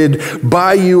evaluated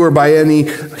by you or by any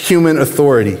human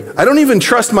authority. I don't even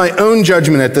trust my own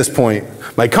judgment at this point.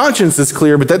 My conscience is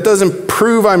clear, but that doesn't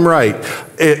prove I'm right."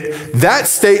 That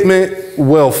statement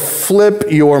will flip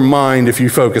your mind if you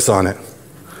focus on it.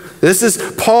 This is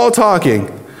Paul talking.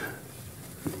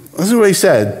 Listen to what he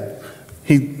said.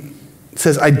 He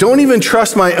says, I don't even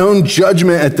trust my own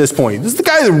judgment at this point. This is the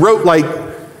guy that wrote like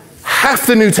half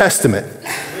the New Testament.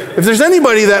 If there's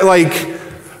anybody that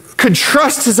could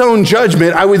trust his own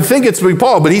judgment, I would think it's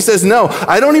Paul, but he says, no,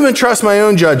 I don't even trust my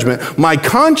own judgment. My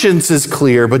conscience is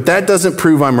clear, but that doesn't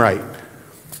prove I'm right.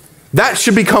 That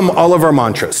should become all of our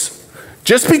mantras.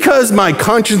 Just because my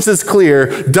conscience is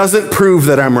clear doesn't prove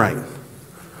that I'm right.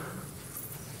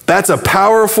 That's a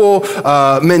powerful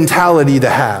mentality to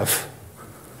have.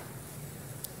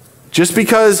 Just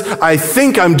because I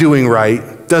think I'm doing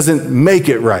right doesn't make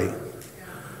it right.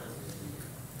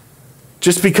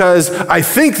 Just because I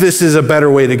think this is a better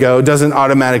way to go doesn't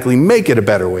automatically make it a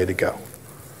better way to go.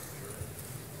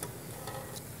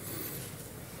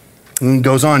 And he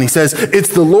goes on, he says, it's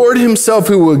the Lord himself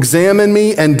who will examine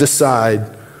me and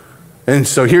decide. And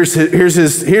so here's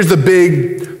the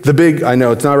big, I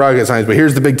know it's not rocket science, but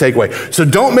here's the big takeaway. So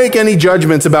don't make any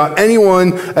judgments about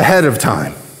anyone ahead of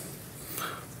time.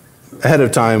 Ahead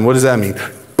of time, what does that mean?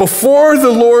 Before the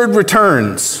Lord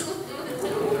returns.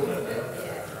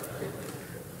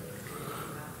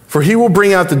 For he will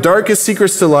bring out the darkest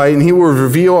secrets to light, and he will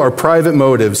reveal our private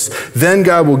motives. Then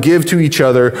God will give to each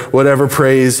other whatever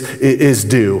praise is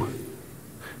due.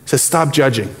 He says, stop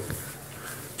judging.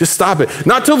 Just stop it.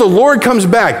 Not till the Lord comes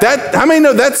back. How many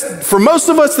know that's, for most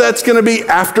of us, that's going to be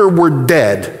after we're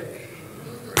dead?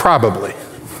 Probably.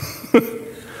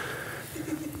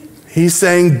 He's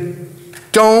saying,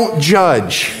 don't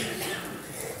judge.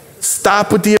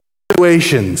 Stop with the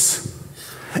evaluations.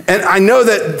 And I know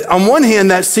that on one hand,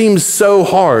 that seems so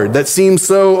hard. That seems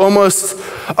so almost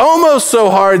so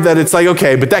hard that it's like,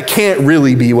 okay, but that can't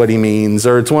really be what he means.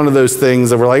 Or it's one of those things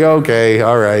that we're like, okay,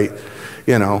 all right.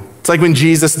 It's like when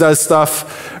Jesus does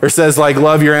stuff or says like,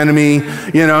 love your enemy,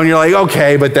 and you're like,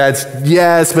 okay, but that's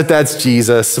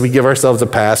Jesus. We give ourselves a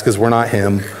pass because we're not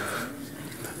him.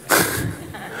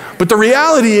 But the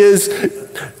reality is,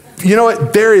 you know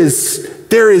what? There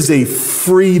is a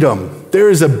freedom. There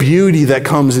is a beauty that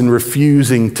comes in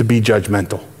refusing to be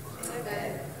judgmental.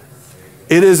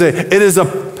 It is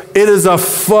a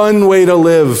fun way to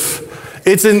live.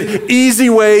 It's an easy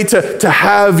way to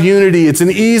have unity. It's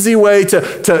an easy way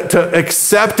to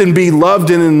accept and be loved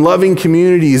in loving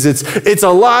communities. It's a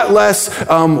lot less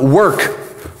work,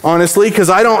 honestly, because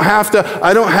I don't have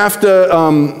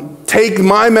to take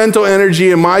my mental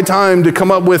energy and my time to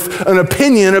come up with an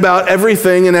opinion about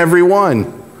everything and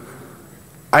everyone.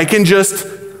 I can just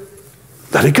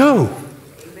let it go.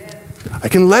 I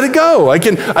can let it go. I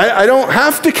don't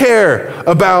have to care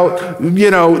about,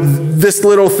 this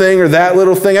little thing or that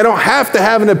little thing. I don't have to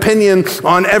have an opinion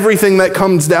on everything that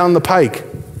comes down the pike.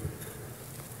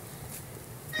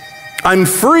 I'm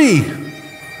free.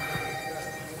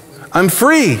 I'm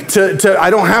free to I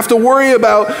don't have to worry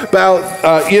about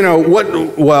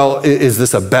is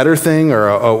this a better thing or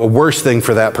a worse thing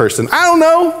for that person? I don't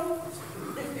know.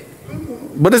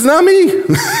 But it's not me.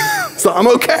 So I'm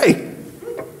okay.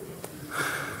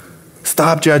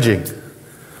 Stop judging.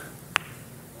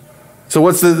 So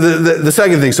what's the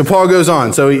second thing? So Paul goes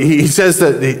on. So he says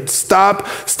that stop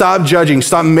judging.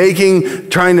 Stop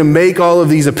trying to make all of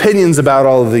these opinions about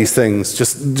all of these things.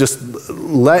 Just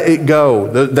let it go.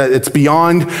 That it's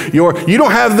beyond you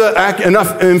don't have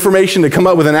enough information to come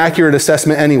up with an accurate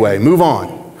assessment anyway. Move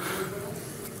on.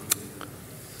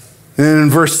 And then in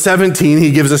verse 17,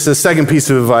 he gives us the second piece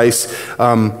of advice,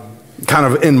 kind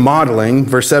of in modeling.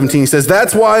 Verse 17, he says,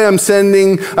 that's why I have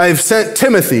sent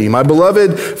Timothy, my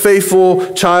beloved,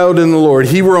 faithful child in the Lord.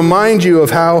 He will remind you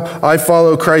of how I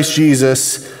follow Christ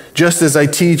Jesus, just as I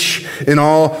teach in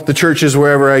all the churches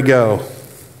wherever I go.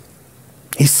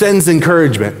 He sends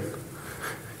encouragement.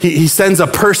 He sends a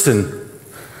person.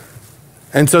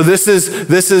 And so this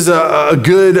is a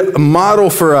good model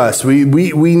for us. We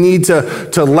need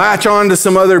to latch on to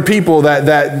some other people that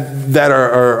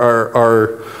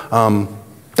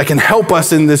can help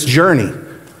us in this journey.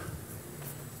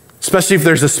 Especially if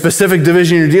there's a specific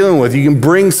division you're dealing with, you can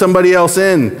bring somebody else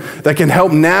in that can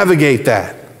help navigate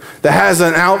that has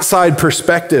an outside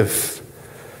perspective.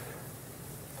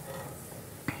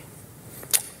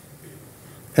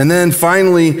 And then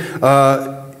finally,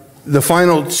 the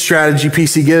final strategy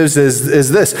piece he gives is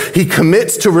this. He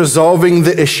commits to resolving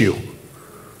the issue.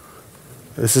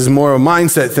 This is more of a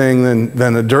mindset thing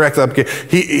than a direct application.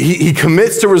 He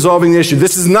commits to resolving the issue.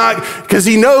 This is not, because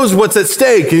he knows what's at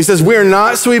stake. He says, we're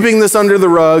not sweeping this under the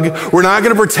rug. We're not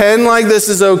going to pretend like this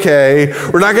is okay.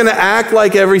 We're not going to act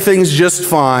like everything's just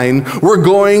fine. We're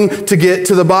going to get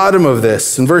to the bottom of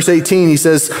this. In verse 18, he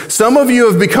says, some of you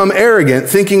have become arrogant,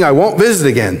 thinking I won't visit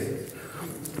again,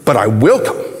 but I will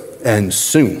come, and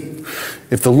soon.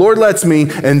 If the Lord lets me,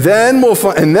 and then we'll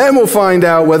find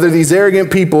out whether these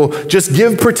arrogant people just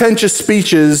give pretentious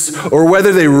speeches or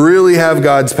whether they really have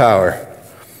God's power.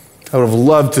 I would have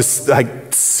loved to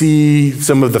see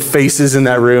some of the faces in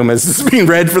that room as it's being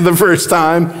read for the first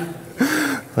time.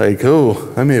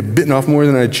 I may have bitten off more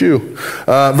than I chew.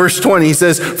 Verse 20, he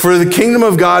says, for the kingdom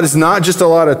of God is not just a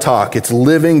lot of talk, it's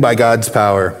living by God's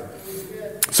power.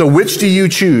 So which do you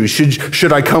choose?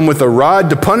 Should I come with a rod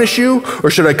to punish you, or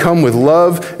should I come with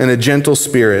love and a gentle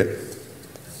spirit?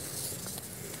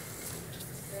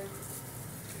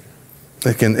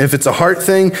 If it's a heart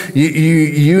thing,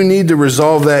 you need to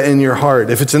resolve that in your heart.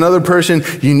 If it's another person,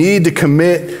 you need to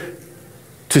commit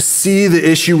to see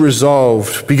the issue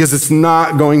resolved, because it's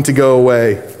not going to go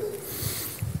away.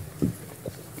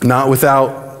 Not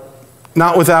without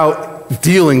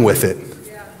dealing with it.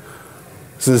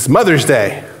 So this is Mother's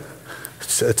Day.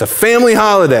 It's a family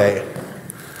holiday.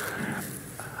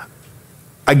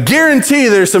 I guarantee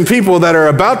there's some people that are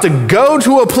about to go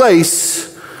to a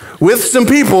place with some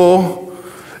people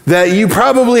that you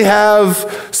probably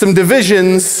have some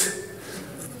divisions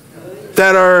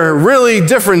that are really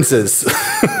differences.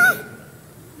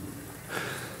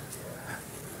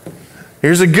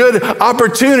 Here's a good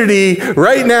opportunity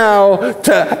right now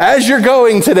as you're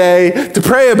going today, to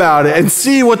pray about it and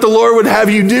see what the Lord would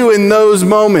have you do in those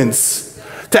moments.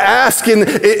 To ask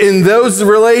in those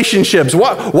relationships,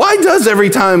 why does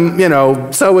every time,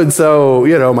 so-and-so,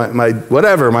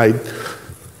 my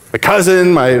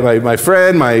cousin, my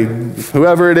friend, my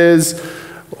whoever it is,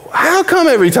 how come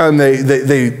every time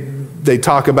they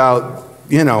talk about,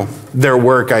 their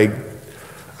work,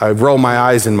 I roll my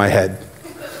eyes in my head?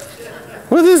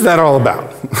 What is that all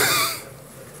about?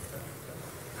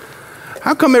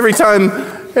 How come every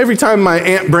time my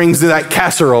aunt brings that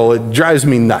casserole, it drives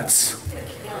me nuts?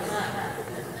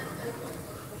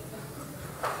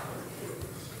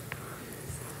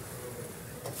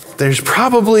 There's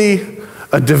probably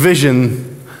a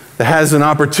division that has an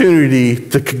opportunity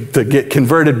to get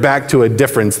converted back to a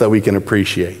difference that we can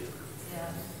appreciate.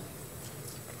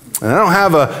 And I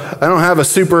don't have a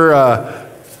super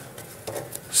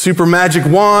super magic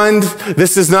wand.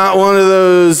 This is not one of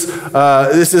those.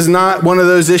 This is not one of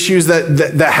those issues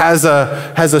that has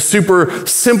a super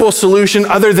simple solution,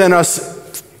 other than us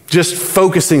just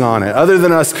focusing on it, other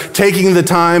than us taking the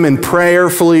time and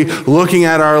prayerfully looking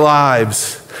at our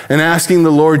lives and asking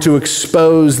the Lord to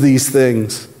expose these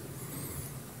things.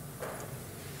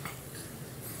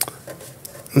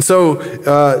 And so,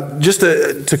 just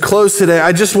to close today,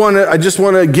 I just want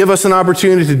to give us an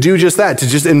opportunity to do just that, to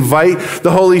just invite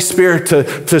the Holy Spirit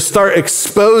to start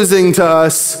exposing to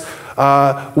us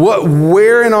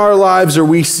where in our lives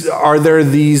are there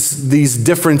these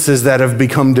differences that have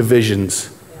become divisions.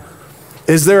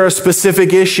 Is there a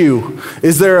specific issue?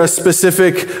 Is there a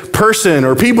specific person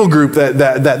or people group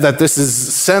that this is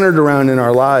centered around in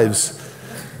our lives?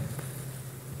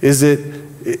 Is it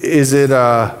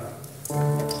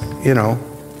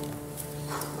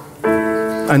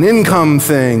an income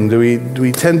thing? Do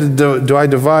we tend to do I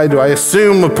divide? Do I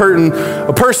assume a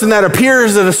person that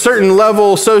appears at a certain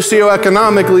level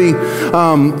socioeconomically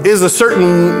is a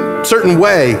certain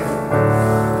way?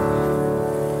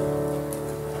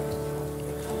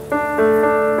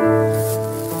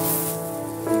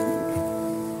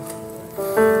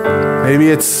 Maybe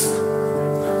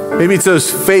it's those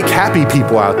fake happy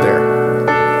people out there.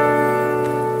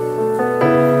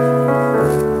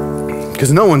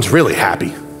 Because no one's really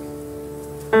happy.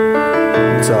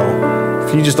 So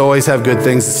if you just always have good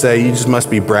things to say, you just must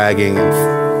be bragging and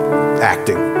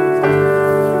acting.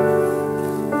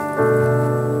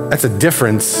 That's a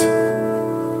difference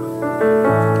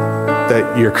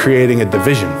that you're creating a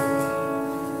division.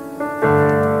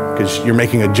 Because you're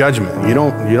making a judgment. You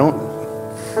don't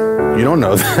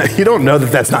know that. You don't know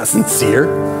that that's not sincere.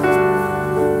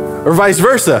 Or vice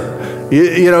versa.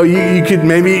 You could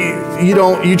maybe,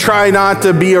 you try not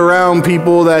to be around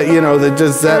people that, that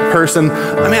just that person.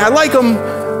 I mean, I like them.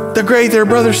 They're great. They're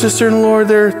brother, sister in the Lord.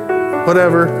 They're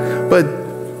whatever.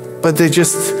 But they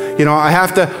just, I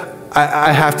have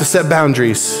to set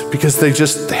boundaries because they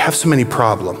have so many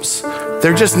problems.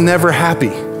 They're just never happy.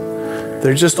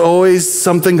 There's just always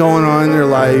something going on in their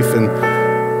life, and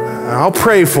I'll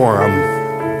pray for them.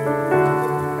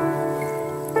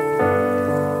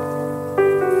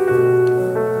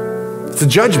 It's a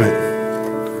judgment.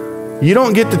 You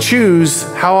don't get to choose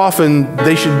how often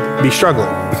they should be struggling.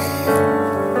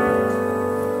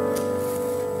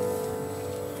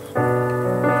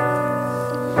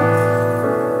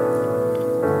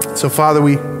 So, Father,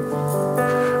 we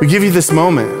give you this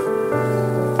moment.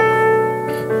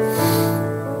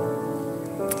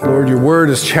 Lord, your word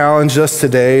has challenged us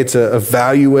today to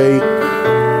evaluate.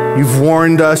 You've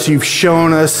warned us, you've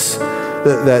shown us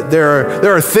that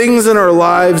there are things in our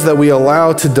lives that we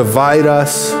allow to divide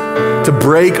us, to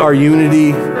break our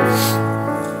unity,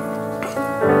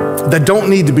 that don't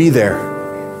need to be there.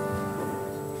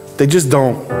 They just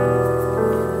don't.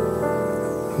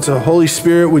 And so, Holy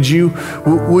Spirit, would you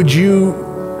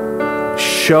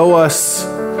show us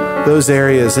those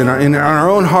areas in our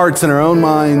own hearts and our own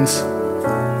minds?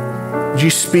 Would you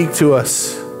speak to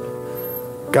us?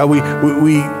 God, we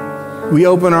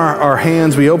open our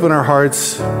hands, we open our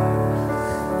hearts.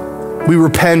 We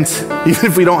repent, even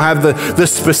if we don't have the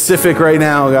specific right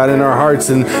now, God, in our hearts.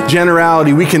 And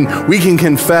generality, we can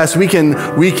confess, we can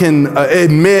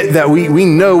admit that we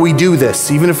know we do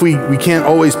this, even if we can't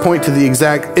always point to the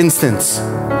exact instance.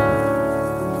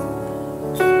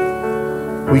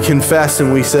 We confess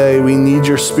and we say we need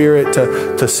your Spirit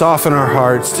to soften our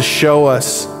hearts, to show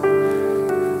us.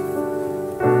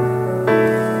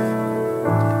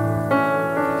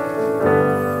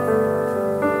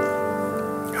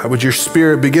 Would your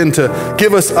Spirit begin to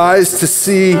give us eyes to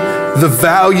see the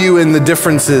value in the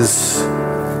differences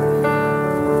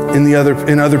in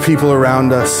other people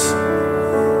around us?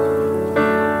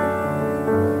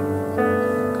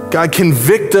 God,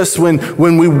 convict us when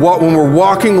we're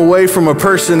walking away from a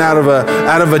person out of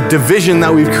a division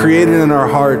that we've created in our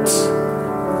hearts.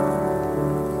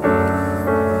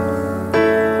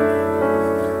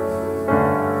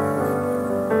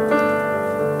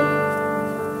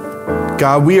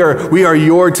 God, we are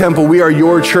your temple. We are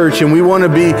your church, and we want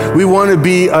to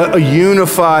be a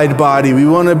unified body. We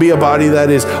want to be a body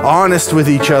that is honest with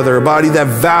each other, a body that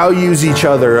values each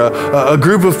other, a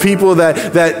group of people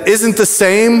that isn't the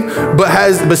same,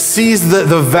 but sees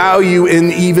the value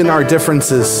in even our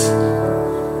differences.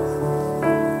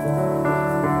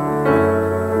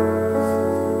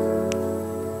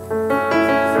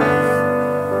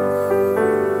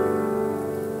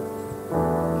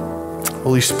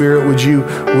 Holy Spirit, would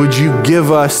you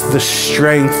give us the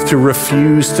strength to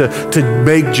refuse to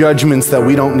make judgments that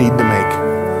we don't need to make?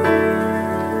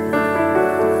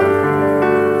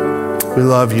 We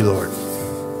love you, Lord.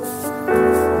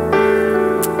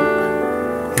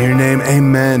 In your name,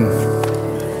 amen.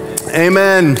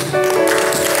 Amen.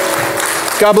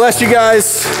 God bless you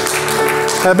guys.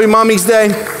 Happy Mommy's Day.